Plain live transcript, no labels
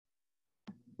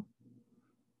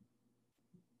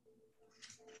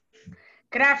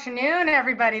Good afternoon,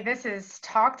 everybody. This is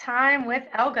Talk Time with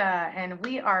Elga, and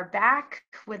we are back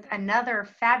with another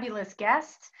fabulous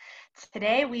guest.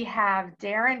 Today we have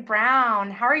Darren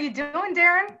Brown. How are you doing,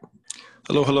 Darren?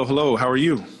 Hello, hello, hello. How are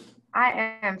you?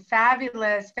 I am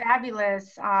fabulous,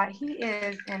 fabulous. He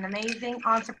is an amazing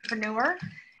entrepreneur,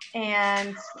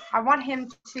 and I wanted him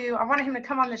to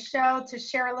come on the show to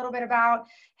share a little bit about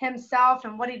himself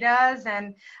and what he does.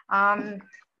 And um,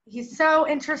 he's so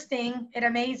interesting; it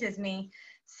amazes me.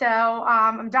 So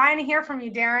I'm dying to hear from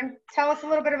you, Darren. Tell us a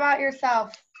little bit about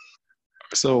yourself.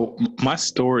 My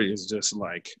story is just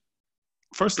like,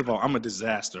 first of all, I'm a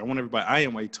disaster. I want everybody, I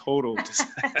am a total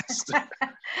disaster.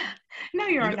 No,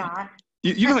 You you're know, not.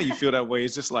 you know how you feel that way.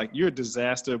 It's just like you're a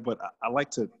disaster, but I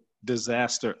like to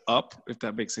disaster up, if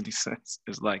that makes any sense.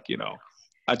 It's like,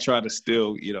 I try to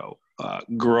still,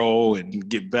 grow and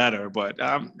get better, but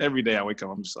every day I wake up,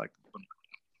 I'm just like,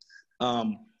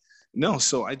 um, no.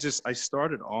 So I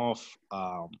started off,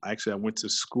 actually, I went to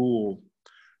school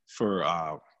for,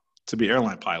 to be an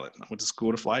airline pilot. I went to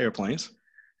school to fly airplanes.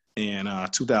 And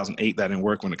 2008, that didn't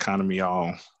work when the economy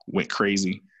all went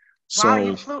crazy. Wow,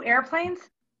 you So flew airplanes?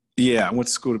 yeah, I went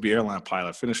to school to be an airline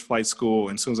pilot. Finished flight school,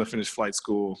 and as soon as I finished flight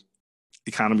school,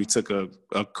 the economy took a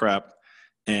crap,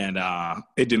 and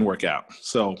it didn't work out.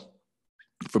 So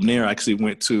from there, I actually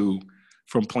went to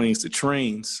from planes to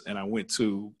trains, and I went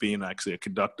to being actually a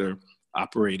conductor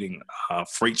operating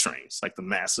freight trains, like the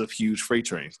massive, huge freight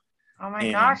trains. Oh my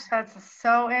And gosh, that's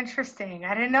so interesting.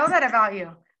 I didn't know that about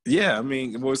you. yeah, I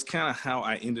mean, it was kind of how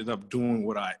I ended up doing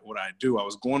what I do. I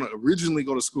was going to originally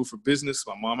go to school for business.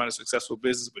 My mom had a successful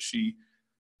business, but she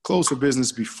closed her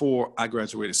business before I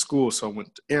graduated school. So I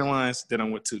went to airlines, then I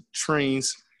went to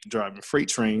trains, driving freight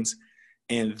trains,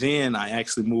 and then I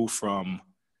actually moved from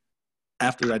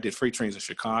after I did freight trains in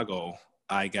Chicago.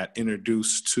 I got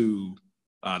introduced to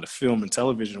the film and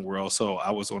television world. So I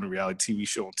was on a reality TV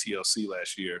show on TLC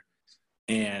last year,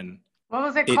 and What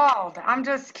was it it. called? I'm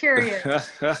just curious.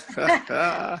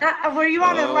 Were you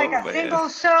on like Oh a man. single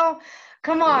show?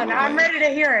 Come on, Oh I'm man. ready to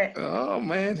hear it. Oh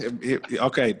man.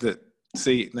 Okay.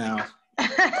 See now,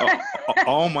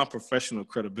 all my professional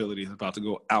credibility is about to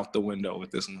go out the window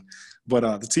with this one. But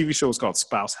the TV show was called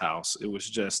Spouse House. It was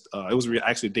just it was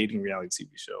actually dating reality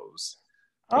TV shows.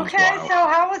 It was Okay, wild. so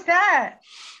how was that?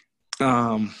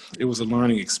 It was a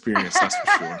learning experience, that's for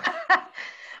sure.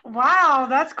 Wow,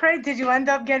 that's great. Did you end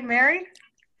up getting married?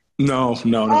 No,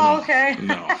 no, no, Oh, no, okay.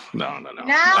 no, no, no, no.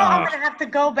 Now I'm gonna have to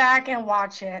go back and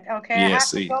watch it. Okay, I Yeah. have to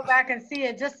See, go back and see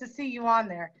it just to see you on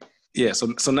there. yeah,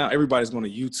 so now everybody's going to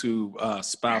YouTube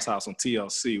Spouse House on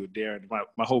TLC with Darren.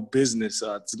 My whole business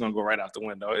is going to go right out the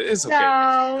window. It's okay.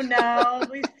 No, no,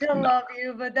 we still No, love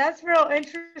you, but that's real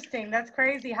interesting. That's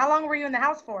crazy. How long were you in the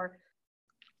house for?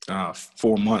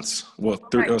 4 months. Well, Oh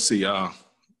three. my, Let's see,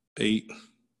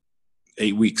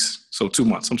 8 weeks. So 2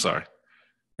 months. I'm sorry.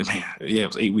 Man, yeah, it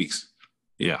was 8 weeks.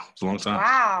 Yeah, it's a long time.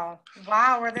 wow.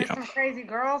 Wow, were there Yeah. some crazy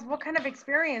girls? What kind of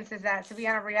experience is that to be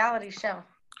on a reality show?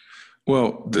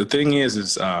 Well, the thing is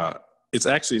it's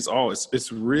actually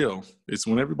it's real. It's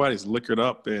when everybody's liquored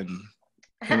up in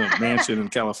a mansion in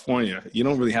California. You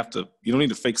don't really have to. You don't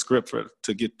need a fake script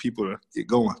to get people to get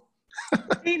going.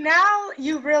 See, now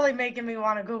you really making me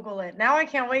want to Google it. Now I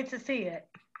can't wait to see it.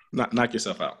 Knock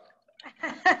yourself out.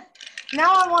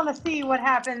 Now I want to see what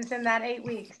happens in that 8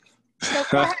 weeks. So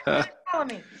go ahead, finish telling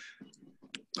me.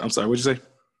 I'm sorry. What'd you say?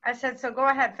 I said, so go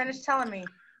ahead, finish telling me.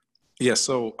 Yeah.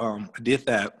 So I did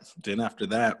that. Then after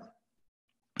that,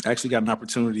 I actually got an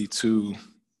opportunity to.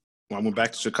 Well, I went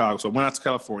back to Chicago. So I went out to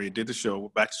California, did the show,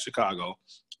 went back to Chicago.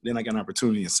 Then I got an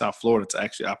opportunity in South Florida to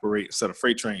actually operate instead of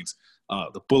freight trains,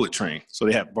 the bullet train. So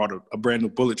they had brought a brand new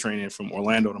bullet train in from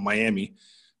Orlando to Miami.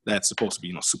 That's supposed to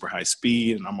be super high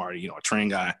speed, and I'm already a train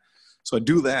guy. So I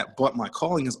do that, but my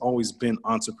calling has always been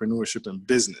entrepreneurship and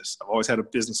business. I've always had a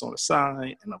business on the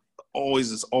side, and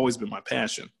it's always been my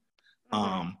passion. Mm-hmm.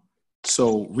 Um,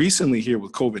 so recently here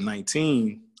with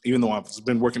COVID-19, even though I've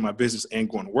been working my business and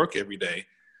going to work every day,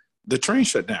 the train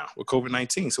shut down with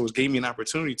COVID-19. So it gave me an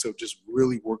opportunity to just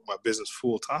really work my business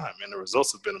full time. And the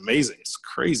results have been amazing. It's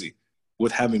crazy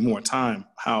with having more time,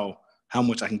 how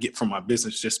much I can get from my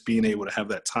business, just being able to have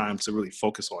that time to really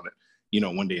focus on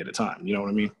it, one day at a time. You know what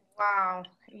I mean? Wow.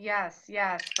 Yes,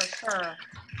 yes, for sure.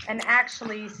 And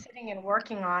actually sitting and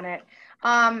working on it.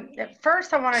 At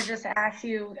first, I want to just ask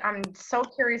you, I'm so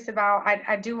curious about,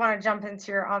 I do want to jump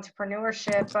into your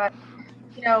entrepreneurship, but,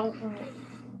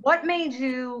 what made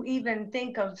you even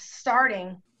think of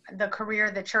starting the career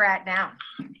that you're at now?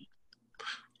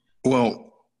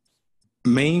 Well,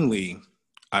 mainly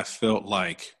I felt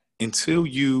like until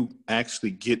you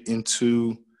actually get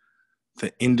into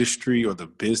the industry or the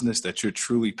business that you're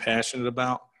truly passionate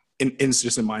about, and it's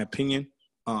just in my opinion,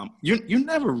 you're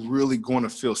never really going to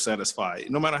feel satisfied,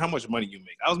 no matter how much money you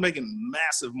make. I was making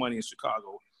massive money in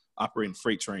Chicago operating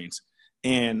freight trains,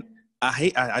 and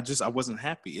I wasn't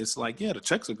happy. It's like, yeah, the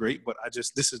checks are great, but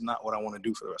this is not what I want to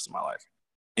do for the rest of my life.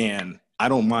 And I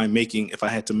don't mind making, if I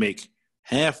had to make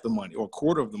half the money or a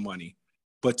quarter of the money,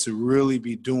 but to really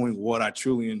be doing what I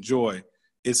truly enjoy,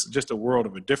 it's just a world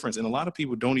of a difference. And a lot of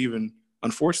people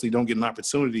unfortunately don't get an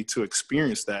opportunity to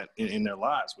experience that in their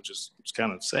lives, which is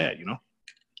kind of sad, you know?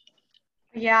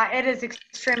 Yeah, it is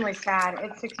extremely sad.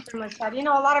 It's extremely sad. You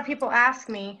know, a lot of people ask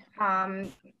me, how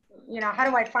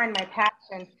do I find my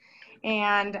passion?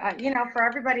 And, for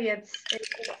everybody, it's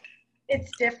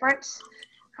different.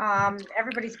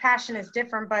 Everybody's passion is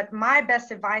different, but my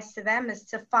best advice to them is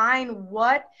to find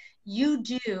what you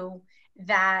do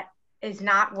that is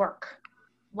not work.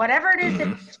 Whatever it is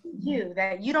that you do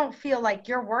that you don't feel like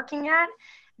you're working at,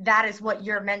 that is what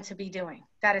you're meant to be doing.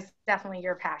 That is definitely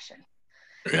your passion.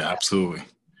 Yeah, absolutely.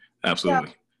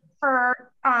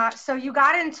 So you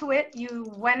got into it.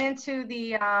 You went into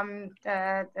the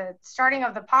starting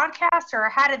of the podcast, or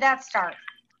how did that start?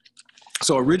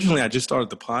 So originally I just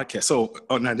started the podcast. So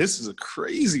now this is a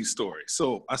crazy story.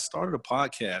 So I started a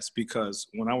podcast because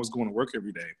when I was going to work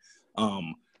every day,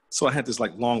 so I had this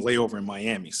like long layover in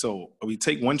Miami. So we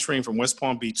take one train from West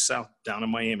Palm Beach south down to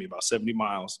Miami, about 70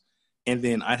 miles. And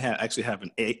then I'd actually have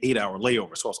an 8-hour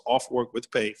layover. So I was off work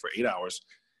with pay for 8 hours.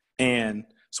 And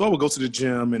so I would go to the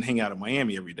gym and hang out in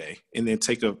Miami every day, and then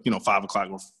take a 5 o'clock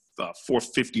or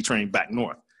 4:50 train back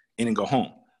north, and then go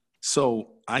home.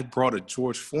 So I brought a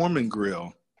George Foreman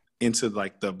grill into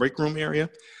like the break room area,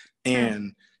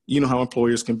 and you know how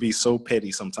employers can be so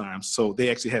petty sometimes. So they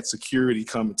actually had security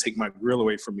come and take my grill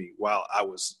away from me while I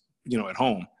was, at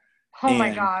home. Oh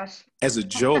my gosh. As a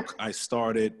joke, I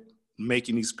started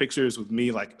making these pictures with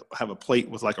me, like have a plate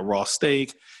with like a raw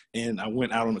steak. And I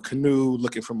went out on a canoe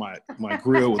looking for my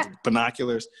grill with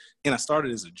binoculars. And I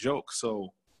started as a joke.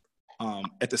 So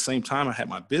at the same time, I had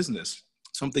my business.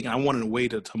 So I'm thinking I wanted a way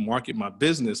to market my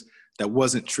business that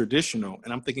wasn't traditional.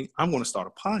 And I'm thinking I'm going to start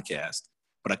a podcast,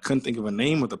 but I couldn't think of a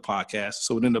name of the podcast.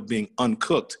 So it ended up being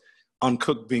Uncooked.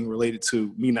 Uncooked being related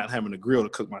to me not having a grill to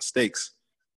cook my steaks.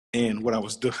 And what I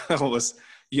was doing, I was,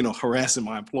 harassing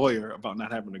my employer about not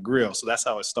having a grill. So that's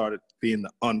how it started being the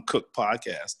Uncooked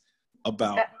podcast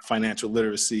about financial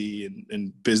literacy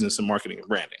and business and marketing and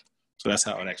branding. So that's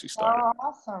how it actually started. Oh,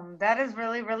 awesome. That is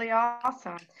really, really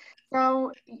awesome.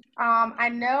 So I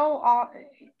know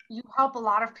you help a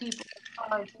lot of people as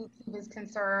far as YouTube is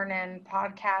concerned and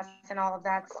podcasts and all of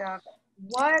that stuff.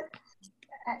 What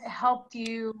helped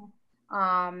you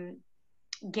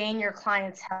gain your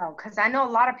clientele? Because I know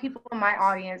a lot of people in my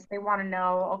audience, they want to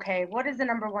know, okay, what is the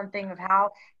number one thing of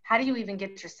how do you even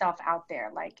get yourself out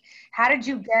there? Like, how did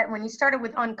you when you started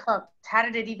with Uncooked, how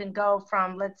did it even go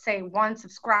from, let's say, 1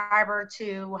 subscriber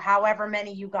to however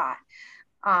many you got?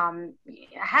 How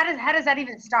does that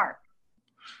even start?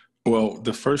 Well,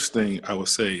 the first thing I would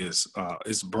say is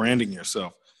branding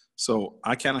yourself. So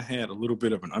I kind of had a little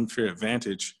bit of an unfair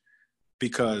advantage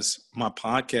because my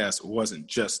podcast wasn't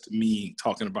just me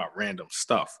talking about random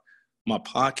stuff. My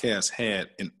podcast had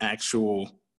an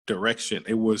actual direction.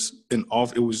 It was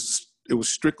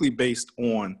strictly based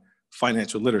on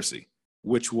financial literacy,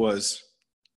 which was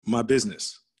my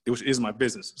business. It is my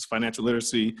business. It's financial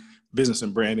literacy, business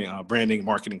and branding,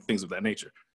 marketing, things of that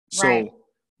nature. Right. So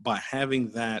by having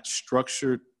that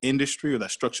structured industry or that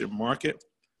structured market,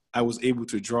 I was able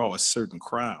to draw a certain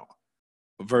crowd.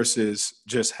 Versus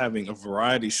just having a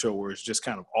variety show where it's just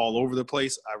kind of all over the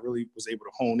place. I really was able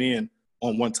to hone in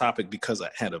on one topic because I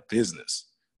had a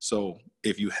business. So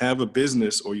if you have a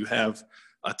business or you have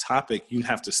a topic, you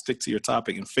have to stick to your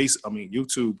topic. And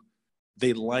YouTube,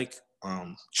 they like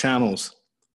channels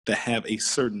that have a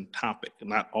certain topic and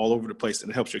not all over the place,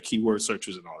 and it helps your keyword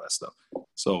searches and all that stuff.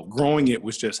 So growing it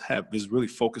was really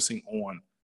focusing on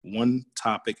one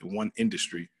topic and one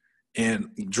industry, and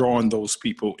drawing those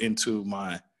people into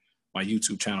my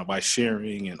YouTube channel by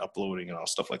sharing and uploading and all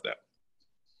stuff like that.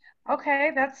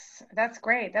 Okay, that's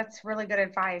great. That's really good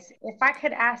advice. If I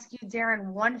could ask you,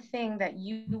 Darren, one thing that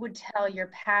you would tell your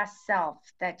past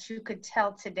self that you could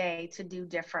tell today to do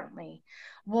differently,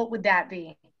 what would that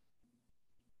be?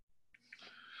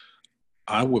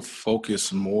 I would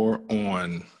focus more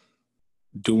on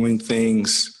doing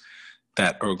things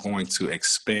that are going to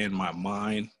expand my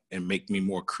mind and make me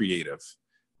more creative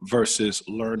versus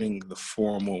learning the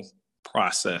formal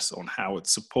process on how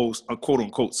it's quote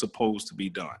unquote supposed to be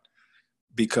done.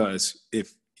 Because the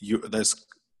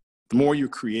more you're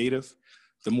creative,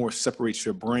 the more it separates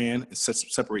your brand, it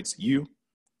separates you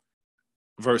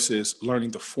versus learning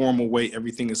the formal way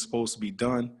everything is supposed to be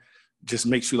done, just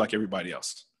makes you like everybody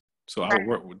else. So I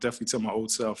would definitely tell my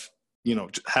old self,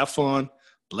 have fun,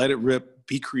 let it rip,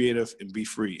 be creative, and be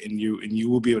free. And you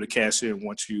will be able to cash in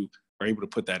once you are able to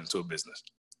put that into a business.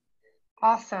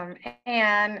 Awesome.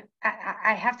 And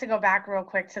I have to go back real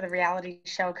quick to the reality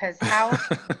show, because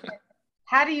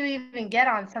how do you even get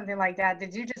on something like that?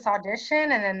 Did you just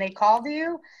audition and then they called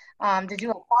you? Did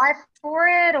you apply for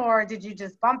it, or did you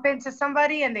just bump into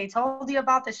somebody and they told you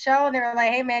about the show and they were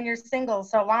like, hey man, you're single,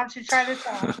 so why don't you try this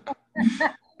out?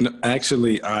 No,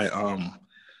 actually, I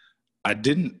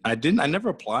never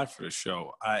applied for the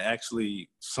show. I actually,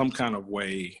 some kind of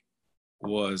way,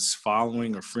 was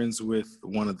following or friends with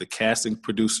one of the casting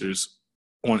producers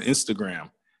on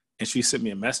Instagram. And she sent me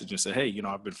a message and said, hey,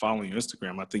 I've been following your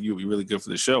Instagram. I think you'll be really good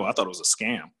for the show. I thought it was a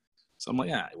scam. So I'm like,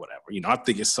 yeah, whatever. I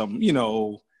think it's some,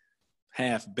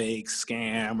 half-baked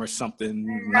scam or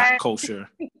something, not kosher.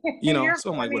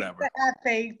 So I'm like, whatever.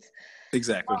 Half-baked.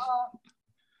 Exactly.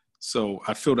 So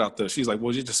I filled out she's like,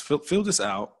 well, you just fill this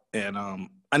out. And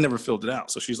I never filled it out.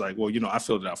 So she's like, well, I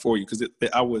filled it out for you, because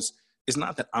it's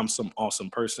not that I'm some awesome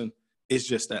person. It's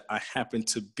just that I happen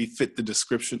to fit the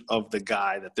description of the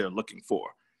guy that they're looking for.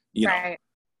 Right.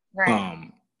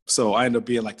 So I end up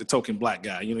being like the token black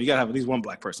guy. You gotta have at least one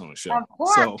black person on the show. Of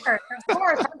course,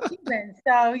 I'm Cuban.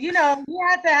 So, you have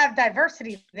to have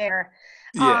diversity there.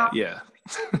 Yeah.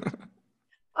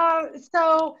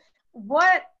 So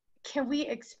what can we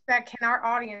expect? Can our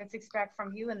audience expect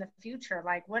from you in the future?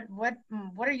 Like, what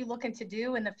are you looking to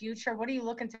do in the future? What are you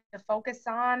looking to focus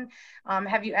on?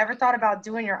 Have you ever thought about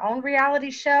doing your own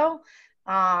reality show?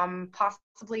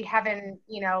 Possibly having,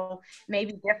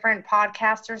 maybe different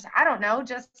podcasters. I don't know,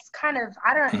 just kind of,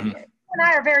 you and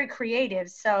I are very creative.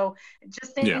 So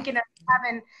just thinking of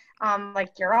having,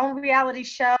 like your own reality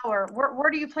show, or where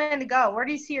do you plan to go? Where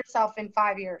do you see yourself in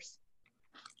 5 years?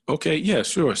 Okay. Yeah,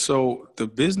 sure. So the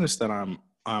business that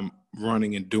I'm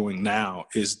running and doing now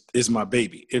is my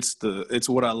baby. It's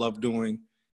what I love doing.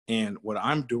 And what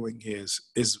I'm doing is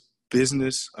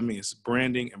business. I mean, it's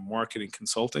branding and marketing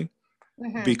consulting.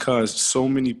 Because so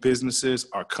many businesses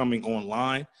are coming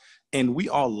online, and we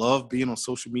all love being on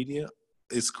social media.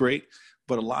 It's great.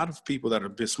 But a lot of people that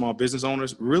are small business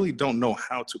owners really don't know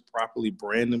how to properly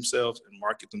brand themselves and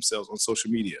market themselves on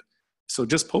social media. So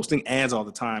just posting ads all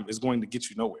the time is going to get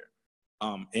you nowhere.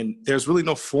 And there's really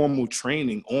no formal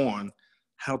training on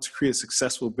how to create a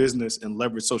successful business and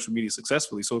leverage social media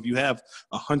successfully. So if you have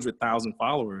 100,000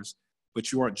 followers,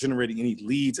 but you aren't generating any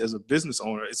leads as a business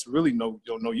owner, it's really no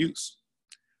use.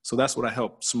 So that's what I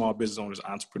help small business owners,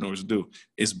 entrepreneurs do,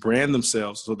 is brand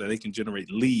themselves so that they can generate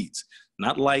leads,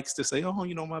 not likes to say, oh,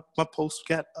 my post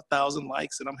got 1,000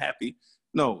 likes and I'm happy.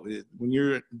 No, when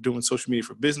you're doing social media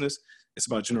for business, it's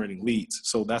about generating leads.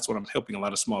 So that's what I'm helping a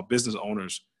lot of small business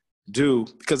owners do,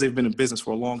 because they've been in business for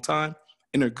a long time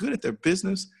and they're good at their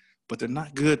business, but they're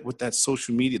not good with that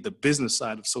social media, the business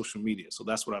side of social media. So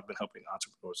that's what I've been helping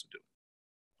entrepreneurs to do.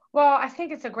 Well, I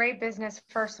think it's a great business.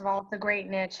 First of all, it's a great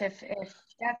niche. If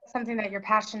that's something that you're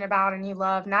passionate about and you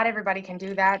love, not everybody can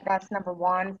do that. That's number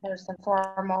one, first and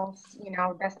foremost.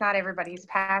 That's not everybody's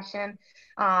passion.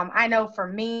 I know for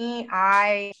me,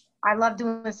 I love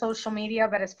doing social media,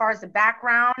 but as far as the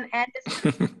background and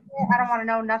I don't want to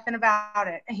know nothing about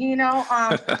it.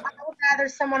 I would rather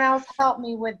someone else help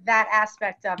me with that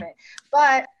aspect of it.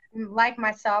 But like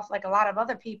myself, like a lot of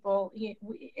other people,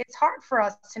 it's hard for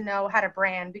us to know how to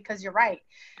brand, because you're right.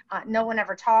 No one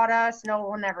ever taught us. No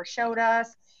one ever showed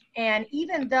us. And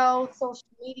even though social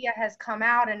media has come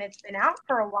out and it's been out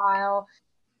for a while,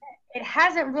 it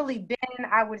hasn't really been,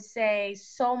 I would say,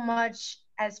 so much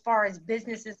as far as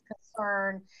business is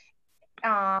concerned,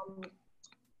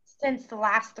 since the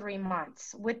last 3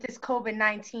 months. With this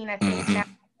COVID-19, I think now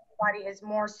everybody is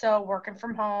more so working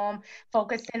from home,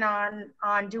 focusing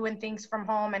on doing things from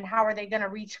home, and how are they going to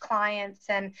reach clients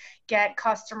and get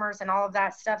customers and all of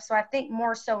that stuff. So I think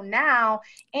more so now,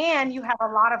 and you have a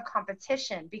lot of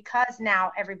competition because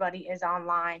now everybody is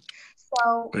online.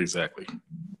 So exactly.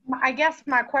 I guess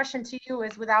my question to you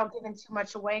is, without giving too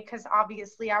much away, because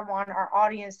obviously I want our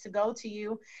audience to go to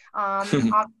you,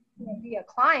 be a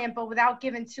client, but without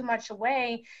giving too much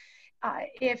away,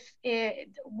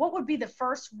 what would be the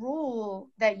first rule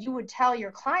that you would tell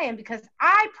your client? Because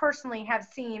I personally have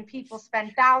seen people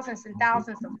spend thousands and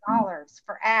thousands of dollars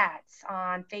for ads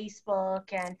on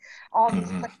Facebook and all these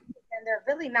places, and they're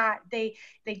really not, they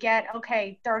get,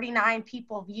 39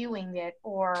 people viewing it,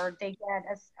 or they get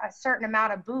a certain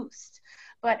amount of boost.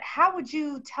 but how would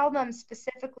you tell them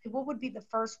specifically, what would be the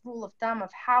first rule of thumb of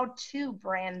how to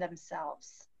brand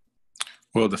themselves?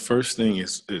 Well, the first thing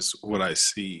is what I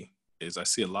see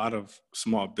a lot of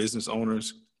small business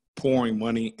owners pouring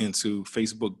money into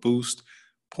Facebook Boost,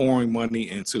 pouring money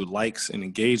into likes and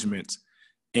engagements,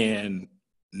 and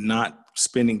not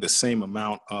spending the same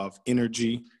amount of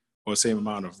energy or same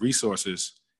amount of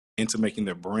resources into making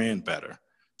their brand better.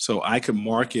 So I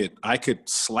could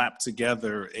slap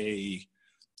together a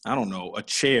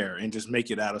chair and just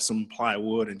make it out of some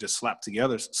plywood and just slap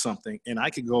together something. And I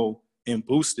could go and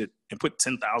boost it and put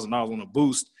 $10,000 on a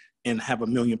boost and have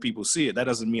 1 million people see it. That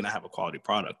doesn't mean I have a quality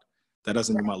product. That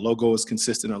doesn't mean my logo is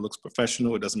consistent or looks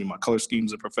professional. It doesn't mean my color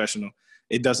schemes are professional.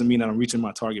 It doesn't mean that I'm reaching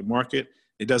my target market.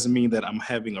 It doesn't mean that I'm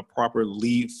having a proper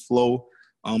lead flow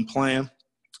plan.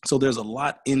 So there's a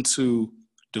lot into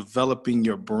developing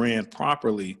your brand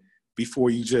properly before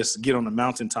you just get on the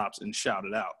mountaintops and shout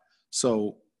it out.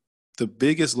 So the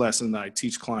biggest lesson that I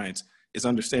teach clients is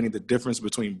understanding the difference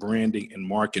between branding and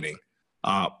marketing.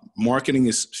 Marketing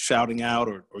is shouting out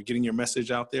or getting your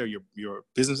message out there, your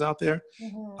business out there.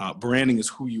 Mm-hmm. Branding is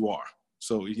who you are.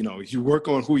 So, you work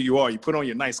on who you are. You put on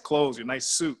your nice clothes, your nice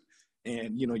suit,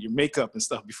 and, your makeup and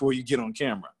stuff before you get on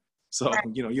camera. So, right.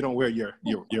 You don't wear your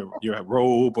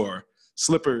robe or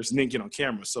slippers and then get on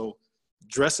camera. So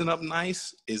dressing up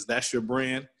nice that's your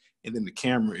brand. And then the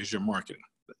camera is your marketing.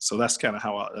 So that's kind of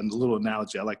a little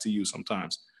analogy I like to use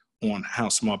sometimes on how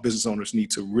small business owners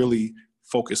need to really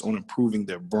focus on improving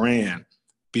their brand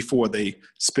before they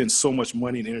spend so much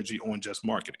money and energy on just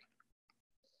marketing.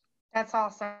 That's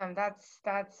awesome. That's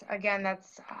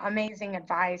amazing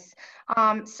advice.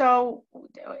 So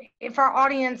if our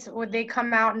audience, would they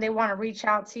come out and they want to reach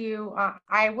out to you,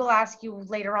 I will ask you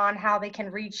later on how they can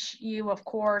reach you, of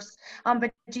course.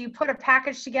 But do you put a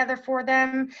package together for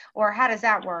them, or how does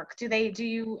that work? Do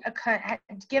you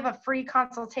give a free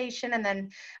consultation and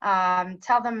then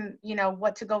tell them,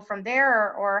 what to go from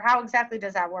there, or how exactly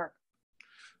does that work?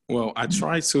 Well,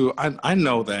 I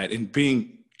know that in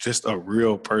being just a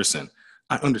real person,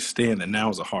 I understand that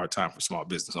now is a hard time for small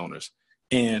business owners,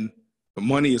 and the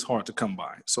money is hard to come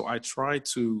by. So I try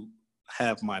to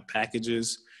have my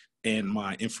packages and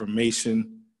my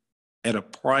information at a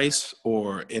price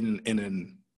or in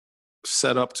a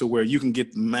setup to where you can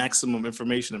get maximum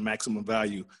information and maximum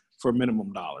value for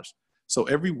minimum dollars. So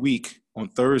every week on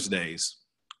Thursdays,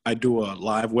 I do a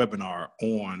live webinar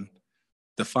on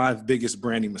the 5 biggest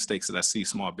branding mistakes that I see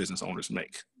small business owners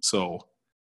make. So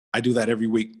I do that every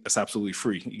week. That's absolutely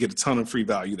free. You get a ton of free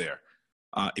value there.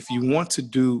 If you want to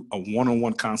do a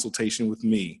one-on-one consultation with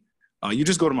me, you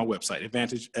just go to my website,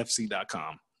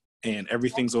 advantagefc.com, and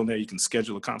everything's on there. You can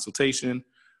schedule a consultation.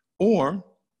 Or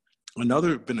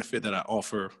another benefit that I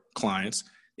offer clients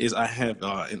is I have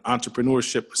an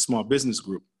entrepreneurship small business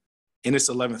group, and it's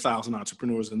 11,000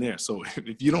 entrepreneurs in there. So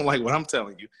if you don't like what I'm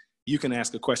telling you, you can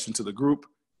ask a question to the group,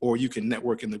 or you can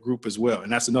network in the group as well.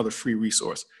 And that's another free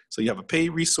resource. So you have a paid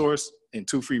resource and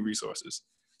 2 free resources.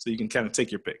 So you can kind of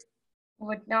take your pick.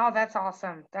 No, that's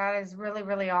awesome. That is really,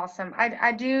 really awesome.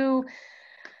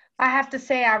 I have to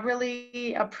say, I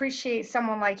really appreciate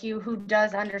someone like you who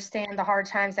does understand the hard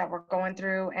times that we're going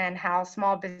through and how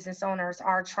small business owners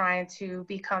are trying to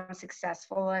become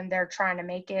successful and they're trying to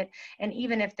make it. And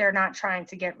even if they're not trying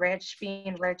to get rich,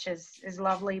 being rich is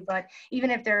lovely, but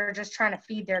even if they're just trying to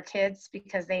feed their kids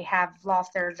because they have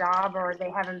lost their job or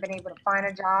they haven't been able to find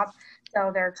a job,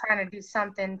 so they're trying to do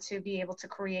something to be able to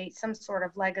create some sort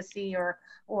of legacy or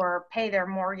pay their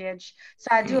mortgage. So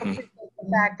I do appreciate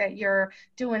the fact that you're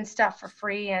doing stuff for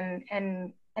free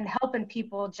and helping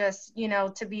people just,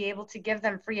 to be able to give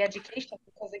them free education.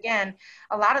 Because again,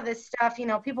 a lot of this stuff,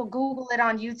 people Google it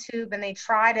on YouTube and they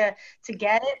try to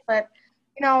get it, but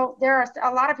there are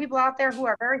a lot of people out there who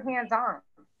are very hands-on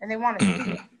and they want to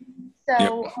see it.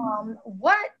 So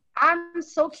what I'm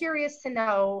so curious to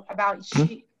know about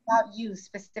you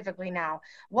specifically now,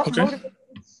 what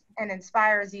motivates and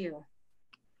inspires you?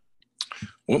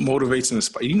 What motivates and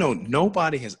inspires?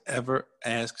 Nobody has ever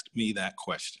asked me that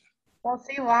question. Well,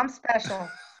 I'm special.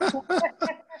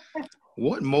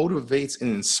 What motivates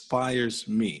and inspires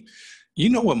me?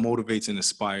 What motivates and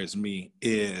inspires me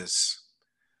is,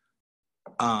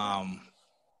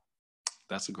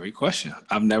 that's a great question.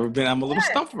 I'm a little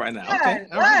stumped right now. Okay.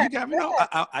 All right. You got me.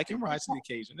 I can rise to the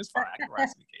occasion. It's fine. I can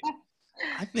rise to the occasion.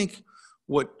 I think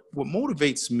what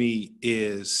motivates me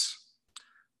is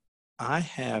I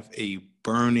have a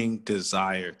burning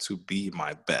desire to be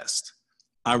my best.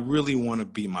 I really want to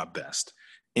be my best.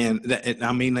 And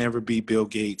I may never be Bill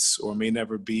Gates or may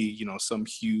never be, some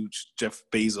huge Jeff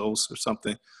Bezos or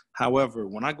something. However,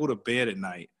 when I go to bed at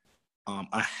night,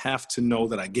 I have to know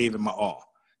that I gave it my all.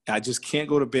 I just can't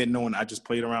go to bed knowing I just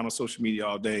played around on social media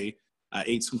all day. I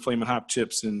ate some Flamin' Hot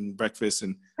chips and breakfast,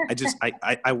 and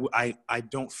I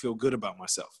don't feel good about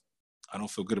myself. I don't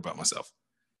feel good about myself.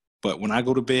 But when I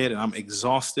go to bed and I'm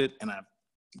exhausted and I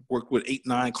worked with 8,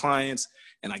 9 clients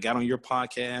and I got on your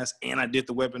podcast and I did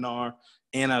the webinar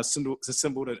and I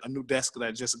assembled a new desk that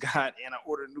I just got and I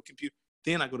ordered a new computer,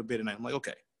 then I go to bed and I'm like,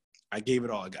 okay, I gave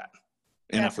it all I got.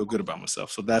 And I feel good about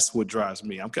myself. So that's what drives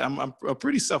me. I'm a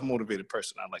pretty self-motivated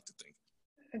person, I like to think.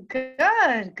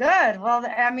 Good. Well,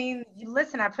 I mean,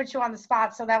 listen, I put you on the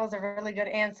spot, so that was a really good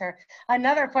answer.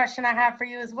 Another question I have for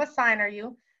you is, what sign are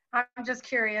you? I'm just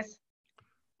curious.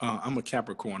 I'm a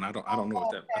Capricorn. I don't know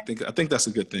what that. I think that's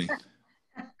a good thing.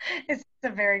 It's a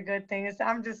very good thing.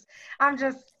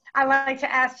 I like to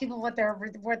ask people what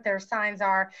their signs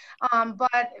are.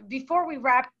 But before we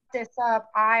wrap this up,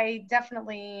 I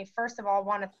definitely, first of all,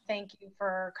 want to thank you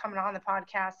for coming on the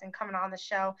podcast and coming on the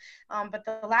show. But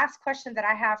the last question that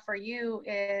I have for you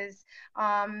is,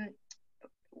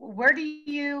 where do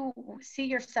you see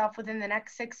yourself within the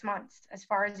next 6 months as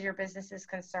far as your business is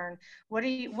concerned? What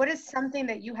is something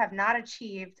that you have not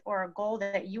achieved, or a goal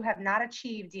that you have not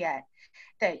achieved yet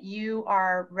that you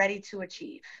are ready to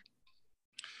achieve?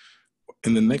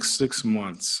 In the next 6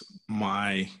 months,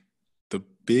 the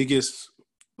biggest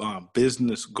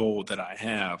business goal that I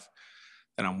have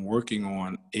that I'm working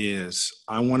on is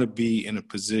I want to be in a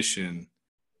position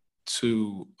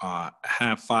to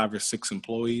have 5 or 6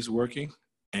 employees working,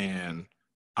 and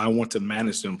I want to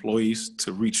manage the employees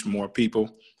to reach more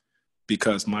people,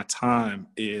 because my time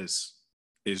is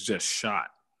just shot.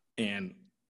 And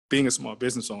being a small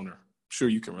business owner, I'm sure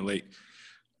you can relate.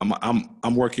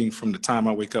 I'm working from the time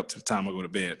I wake up to the time I go to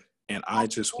bed, and I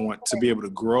just want to be able to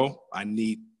grow. I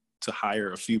need to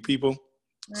hire a few people.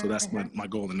 So that's my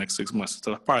goal in the next 6 months.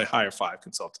 So I'll probably hire 5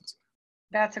 consultants.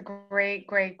 That's a great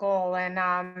goal. And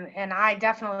I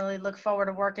definitely look forward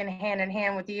to working hand in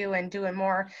hand with you and doing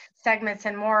more segments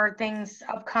and more things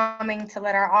upcoming to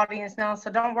let our audience know.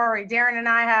 So don't worry, Darren and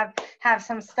I have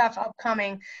some stuff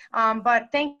upcoming.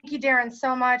 But thank you, Darren,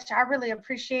 so much. I really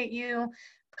appreciate you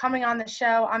coming on the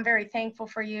show. I'm very thankful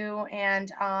for you,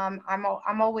 and I'm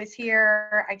always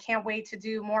here. I can't wait to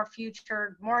do more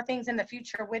things in the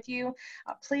future with you.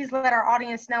 Please let our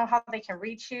audience know how they can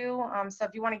reach you. So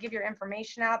if you want to give your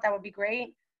information out, that would be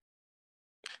great.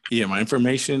 Yeah, my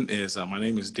information is, my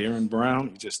name is Darren Brown.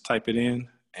 You just type it in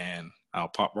and I'll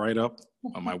pop right up.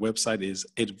 My website is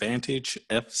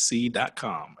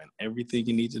advantagefc.com, and everything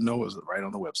you need to know is right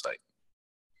on the website.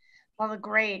 Well,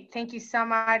 great. Thank you so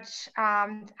much.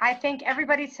 I thank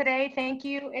everybody today. Thank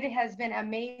you. It has been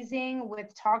amazing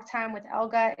with Talk Time with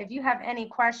Elga. If you have any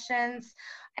questions,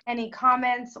 any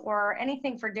comments, or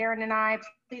anything for Darren and I,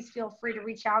 please feel free to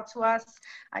reach out to us.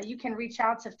 You can reach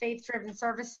out to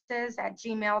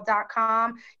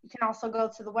faithdrivenservices@gmail.com. You can also go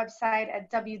to the website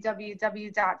at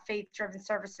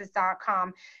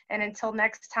www.faithdrivenservices.com. And until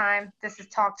next time, this is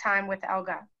Talk Time with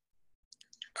Elga.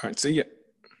 All right. See ya.